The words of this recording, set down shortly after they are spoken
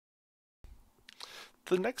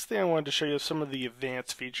the next thing I wanted to show you is some of the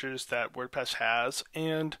advanced features that WordPress has,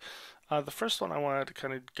 and the first one I wanted to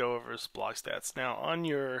kind of go over is blog stats. Now, on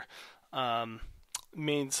your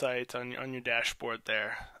main site, on your dashboard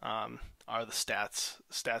there, are the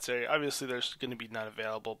stats area. Obviously, there's going to be none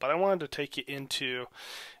available, but I wanted to take you into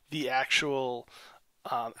the actual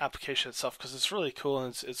application itself because it's really cool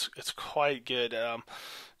and it's quite good.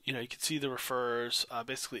 You can see the referrers,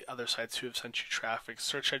 basically other sites who have sent you traffic,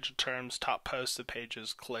 search engine terms, top posted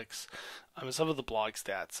pages, clicks, and some of the blog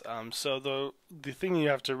stats. So the thing you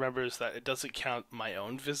have to remember is that it doesn't count my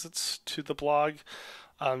own visits to the blog.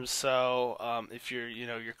 So if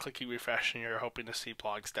you're clicking refresh and you're hoping to see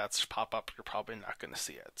blog stats pop up, you're probably not going to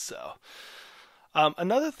see it. So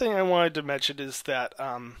another thing I wanted to mention is that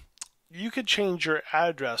you could change your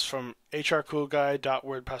address from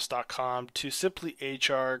hrcoolguy.wordpress.com to simply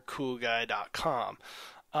hrcoolguy.com.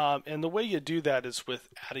 And the way you do that is with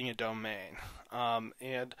adding a domain.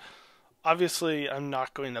 And obviously, I'm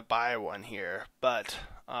not going to buy one here, but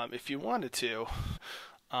if you wanted to,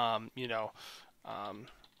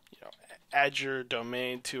 add your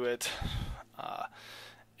domain to it,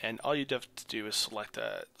 and all you'd have to do is select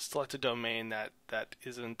a domain that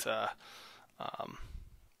isn't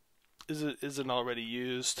already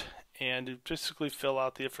used, and you basically fill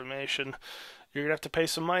out the information. You're gonna have to pay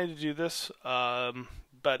some money to do this,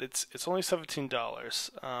 but it's only $17.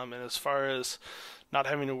 And as far as not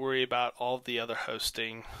having to worry about all the other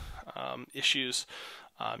hosting issues,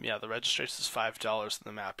 the registration is $5 and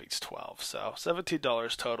the mapping's $12, so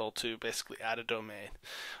 $17 total to basically add a domain.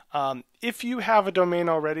 If you have a domain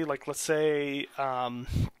already, like let's say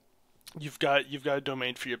you've got a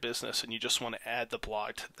domain for your business and you just want to add the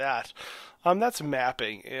blog to that, that's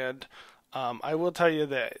mapping, and I will tell you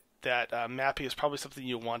that mapping is probably something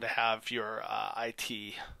you want to have your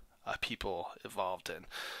IT people involved in.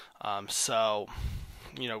 So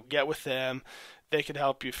get with them. They can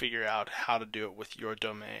help you figure out how to do it with your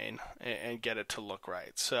domain and get it to look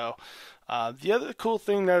right. So the other cool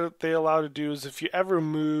thing that they allow to do is if you ever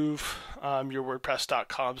move your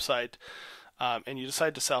WordPress.com site and you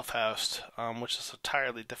decide to self-host, which is an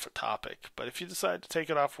entirely different topic, but if you decide to take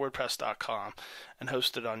it off WordPress.com and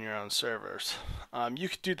host it on your own servers, you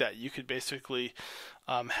could do that. You could basically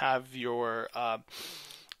have your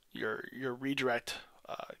redirect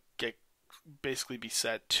be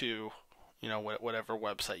set to whatever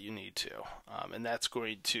website you need to, and that's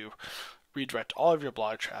going to redirect all of your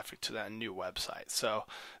blog traffic to that new website. So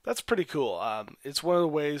that's pretty cool. It's one of the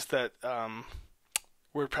ways that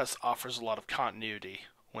WordPress offers a lot of continuity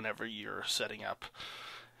whenever you're setting up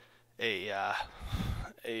a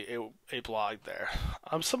blog there.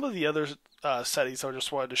 Some of the other settings I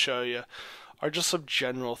just wanted to show you are just some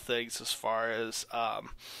general things as far as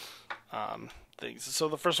things. So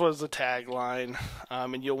the first one is the tagline,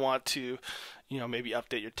 and you'll want to maybe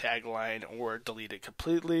update your tagline or delete it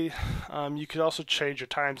completely. You could also change your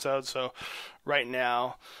time zone. So right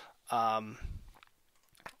now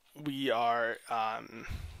we are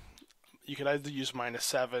you can either use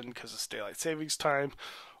 -7 because it's daylight savings time,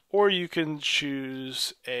 or you can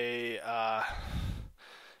choose a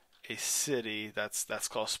city that's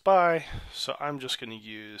close by. So I'm just going to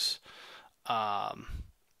use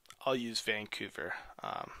I'll use Vancouver,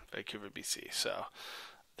 BC. So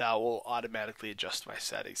that will automatically adjust my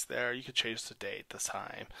settings there. You can change the date, the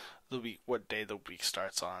time, the week, what day the week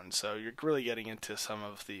starts on. So you're really getting into some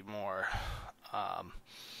of the more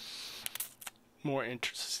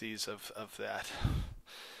intricacies of that.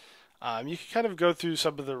 You can kind of go through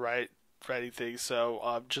some of the writing things.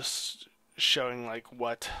 So just showing like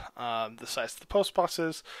what the size of the post box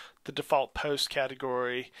is, the default post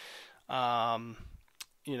category,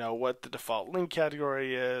 what the default link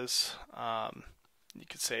category is. You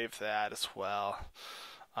could save that as well.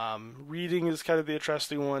 Reading is kind of the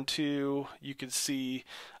interesting one too. You can see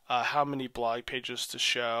how many blog pages to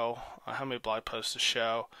show, how many blog posts to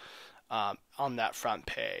show on that front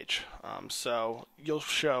page. So you'll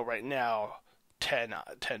show right now 10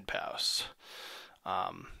 posts.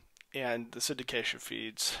 And the syndication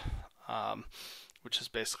feeds, which is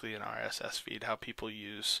basically an RSS feed, how people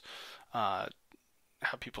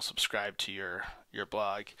subscribe to your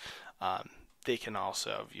blog. They can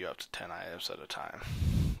also view up to 10 items at a time.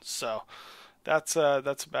 So that's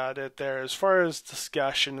about it there. As far as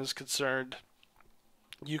discussion is concerned,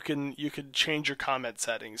 you can change your comment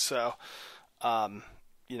settings. So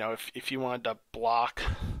if you wanted to block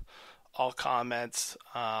all comments,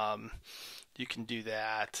 you can do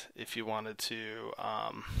that. If you wanted to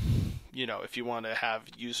if you want to have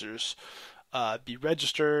users be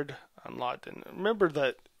registered and logged in, remember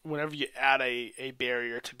that whenever you add a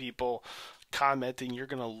barrier to people commenting, you're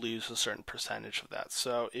going to lose a certain percentage of that.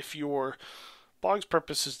 So if your blog's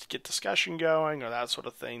purpose is to get discussion going or that sort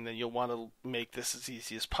of thing, then you'll want to make this as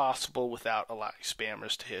easy as possible without allowing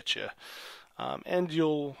spammers to hit you. And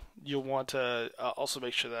you'll want to also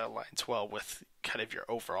make sure that aligns well with kind of your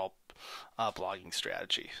overall blogging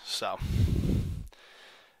strategy. So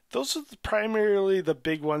those are primarily the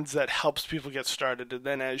big ones that helps people get started. And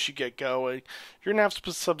then as you get going, you're going to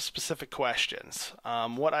have some specific questions.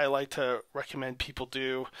 What I like to recommend people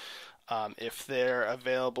do, if they're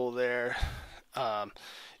available there,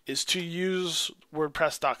 is to use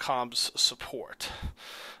WordPress.com's support.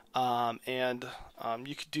 And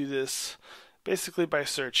you could do this basically by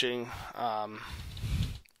searching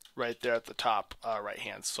right there at the top right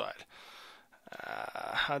hand side.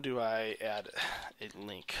 How do I add a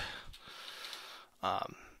link?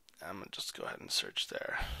 I'm going to just go ahead and search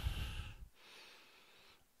there.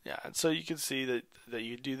 Yeah, and so you can see that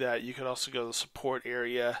you do that. You could also go to the support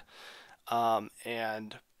area,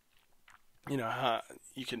 and you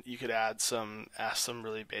could ask some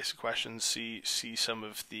really basic questions. See some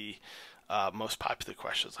of the most popular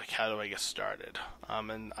questions, like how do I get started?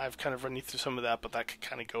 And I've kind of run you through some of that, but that could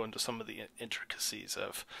kind of go into some of the intricacies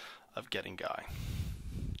of getting going.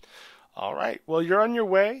 All right, well, you're on your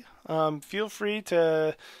way. Feel free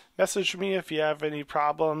to message me if you have any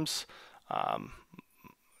problems.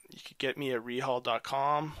 You could get me at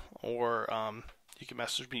rehall.com, or you can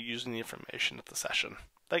message me using the information at the session.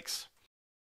 Thanks.